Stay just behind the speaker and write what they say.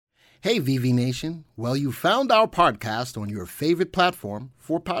Hey, VV Nation. Well, you found our podcast on your favorite platform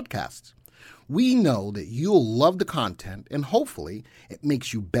for podcasts. We know that you'll love the content and hopefully it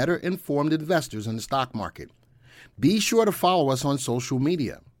makes you better informed investors in the stock market. Be sure to follow us on social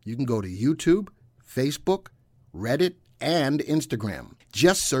media. You can go to YouTube, Facebook, Reddit, and Instagram.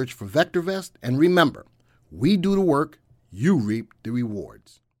 Just search for VectorVest and remember, we do the work, you reap the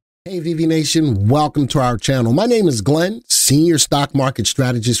rewards. Hey, VV Nation, welcome to our channel. My name is Glenn, Senior Stock Market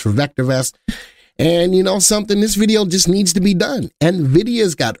Strategist for VectorVest. And you know something, this video just needs to be done.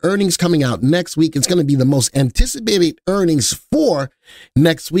 NVIDIA's got earnings coming out next week. It's going to be the most anticipated earnings for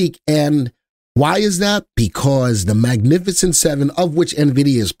next week. And why is that? Because the Magnificent Seven, of which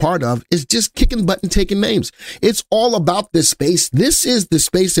NVIDIA is part of, is just kicking butt and taking names. It's all about this space. This is the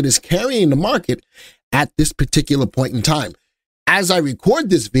space that is carrying the market at this particular point in time. As I record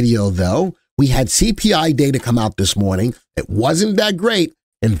this video, though, we had CPI data come out this morning. It wasn't that great.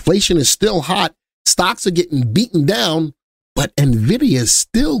 Inflation is still hot. Stocks are getting beaten down, but NVIDIA is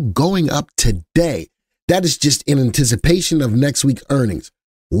still going up today. That is just in anticipation of next week's earnings.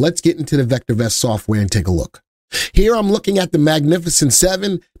 Let's get into the VectorVest software and take a look. Here I'm looking at the Magnificent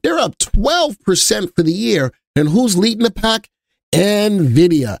Seven. They're up 12% for the year. And who's leading the pack?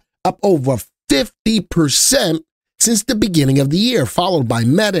 NVIDIA, up over 50% since the beginning of the year, followed by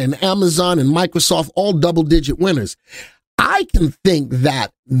Meta and Amazon and Microsoft, all double-digit winners. I can think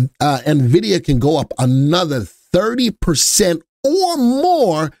that NVIDIA can go up another 30% or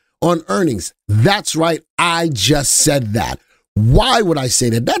more on earnings. That's right, I just said that. Why would I say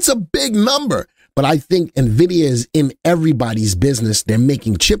that? That's a big number. But I think NVIDIA is in everybody's business. They're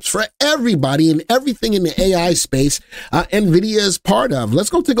making chips for everybody and everything in the AI space. NVIDIA is part of. Let's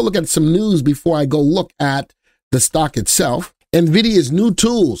go take a look at some news before I go look at the stock itself. NVIDIA's new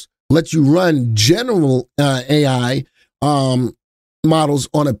tools let you run general AI models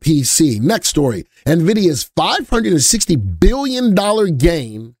on a PC. Next story. NVIDIA's $560 billion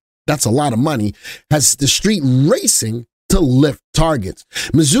gain, that's a lot of money, has the street racing to lift targets.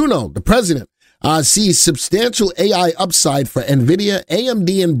 Mizuno, the president, sees substantial AI upside for NVIDIA,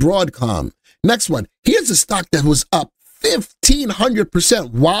 AMD, and Broadcom. Next one. Here's a stock that was up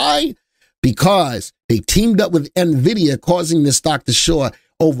 1,500%. Why? Because they teamed up with NVIDIA, causing the stock to soar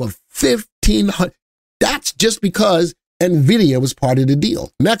over 1,500. That's just because NVIDIA was part of the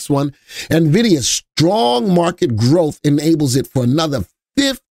deal. Next one, NVIDIA's strong market growth enables it for another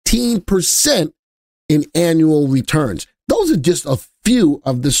 15% in annual returns. Those are just a few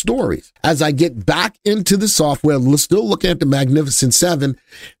of the stories. As I get back into the software, we're still looking at the Magnificent Seven.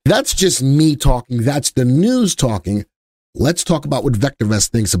 That's just me talking. That's the news talking. Let's talk about what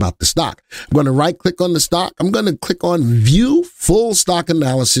VectorVest thinks about the stock. I'm going to right-click on the stock. I'm going to click on View Full Stock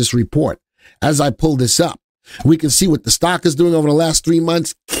Analysis Report. As I pull this up, we can see what the stock is doing over the last 3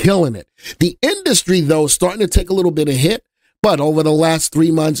 months, killing it. The industry, though, is starting to take a little bit of hit, but over the last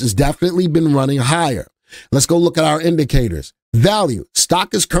 3 months, has definitely been running higher. Let's go look at our indicators. Value.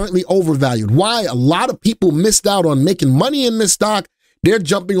 Stock is currently overvalued. Why? A lot of people missed out on making money in this stock. They're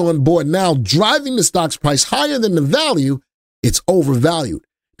jumping on board now, driving the stock's price higher than the value. It's overvalued.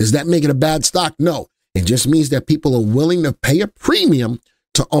 Does that make it a bad stock? No. It just means that people are willing to pay a premium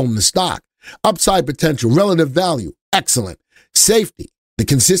to own the stock. Upside potential, relative value, excellent. Safety, the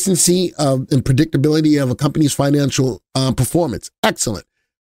consistency and predictability of a company's financial performance, excellent.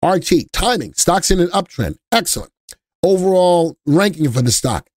 RT, timing, stocks in an uptrend, excellent. Overall ranking for the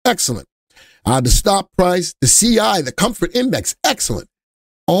stock, excellent. The stop price, the CI, the comfort index, excellent.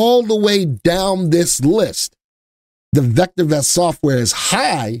 All the way down this list, the VectorVest software is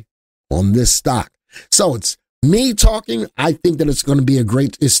high on this stock. So it's me talking. I think that it's going to be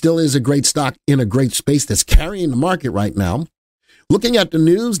it still is a great stock in a great space that's carrying the market right now. Looking at the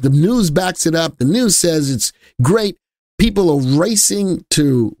news backs it up. The news says it's great. People are racing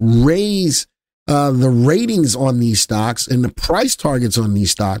to raise the ratings on these stocks and the price targets on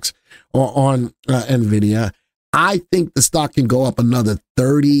these stocks or on NVIDIA. I think the stock can go up another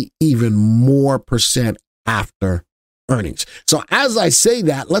 30, even more percent after earnings. So as I say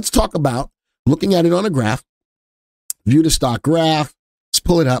that, let's talk about looking at it on a graph. View the stock graph. Let's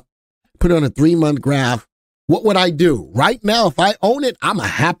pull it up. Put it on a 3-month graph. What would I do? Right now, if I own it, I'm a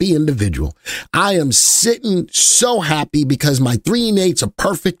happy individual. I am sitting so happy because my 3 and 8s are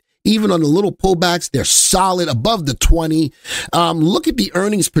perfect. Even on the little pullbacks, they're solid above the 20. Look at the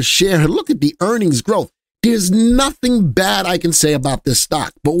earnings per share. Look at the earnings growth. There's nothing bad I can say about this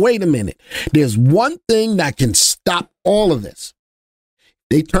stock. But wait a minute. There's one thing that can stop all of this.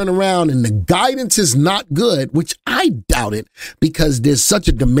 They turn around and the guidance is not good, which I doubt it because there's such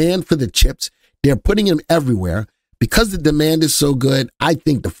a demand for the chips. They're putting them everywhere. because the demand is so good, I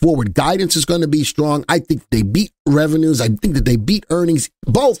think the forward guidance is going to be strong. I think they beat revenues. I think that they beat earnings,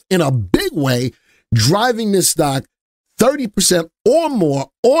 both in a big way, driving this stock 30% or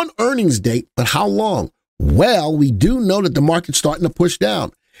more on earnings date. But how long? Well, we do know that the market's starting to push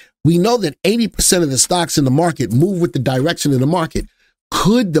down. We know that 80% of the stocks in the market move with the direction of the market.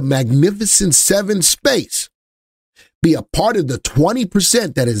 Could the Magnificent Seven space be a part of the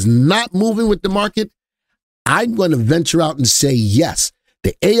 20% that is not moving with the market? I'm going to venture out and say yes.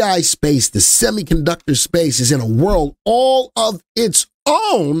 The AI space, the semiconductor space is in a world all of its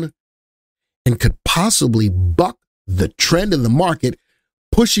own and could possibly buck the trend in the market,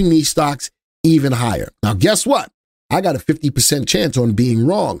 pushing these stocks even higher. Now, guess what? I got a 50% chance on being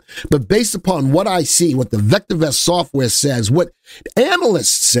wrong. But based upon what I see, what the VectorVest software says, what analysts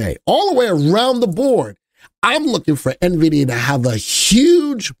say, all the way around the board, I'm looking for NVIDIA to have a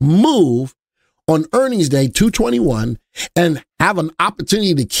huge move on earnings day 221 and have an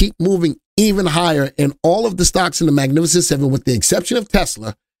opportunity to keep moving even higher. And all of the stocks in the Magnificent Seven, with the exception of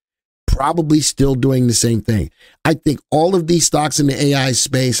Tesla, probably still doing the same thing. I think all of these stocks in the AI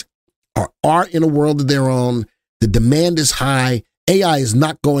space are in a world of their own. The demand is high. AI is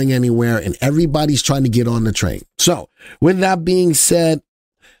not going anywhere, and everybody's trying to get on the train. So with that being said,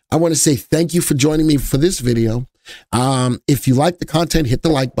 I want to say thank you for joining me for this video. If you like the content, hit the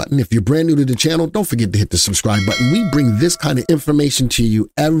like button. If you're brand new to the channel, don't forget to hit the subscribe button. We bring this kind of information to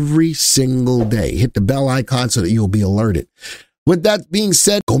you every single day. Hit the bell icon so that you'll be alerted. With that being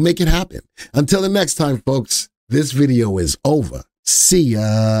said, go make it happen. Until the next time, folks, this video is over. See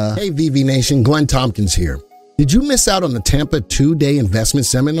ya. Hey, VV Nation, Glenn Tompkins here. Did you miss out on the Tampa 2-day investment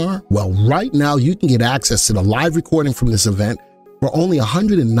seminar? Well, right now you can get access to the live recording from this event for only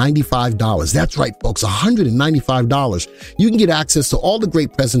 $195. That's right, folks, $195. You can get access to all the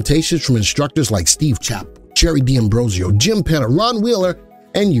great presentations from instructors like Steve Chapp, Jerry D'Ambrosio, Jim Penner, Ron Wheeler,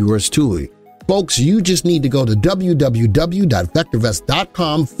 and yours truly. Folks, you just need to go to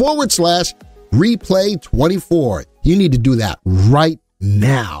www.vectorvest.com/replay24. You need to do that right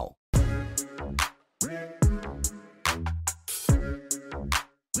now.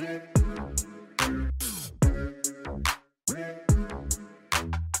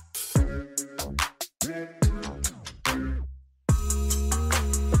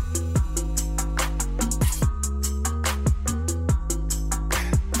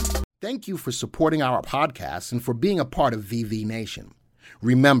 Thank you for supporting our podcast and for being a part of VV Nation.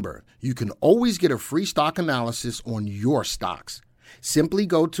 Remember, you can always get a free stock analysis on your stocks. Simply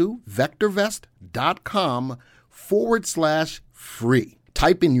go to VectorVest.com/free.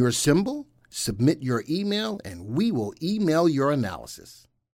 Type in your symbol, submit your email, and we will email your analysis.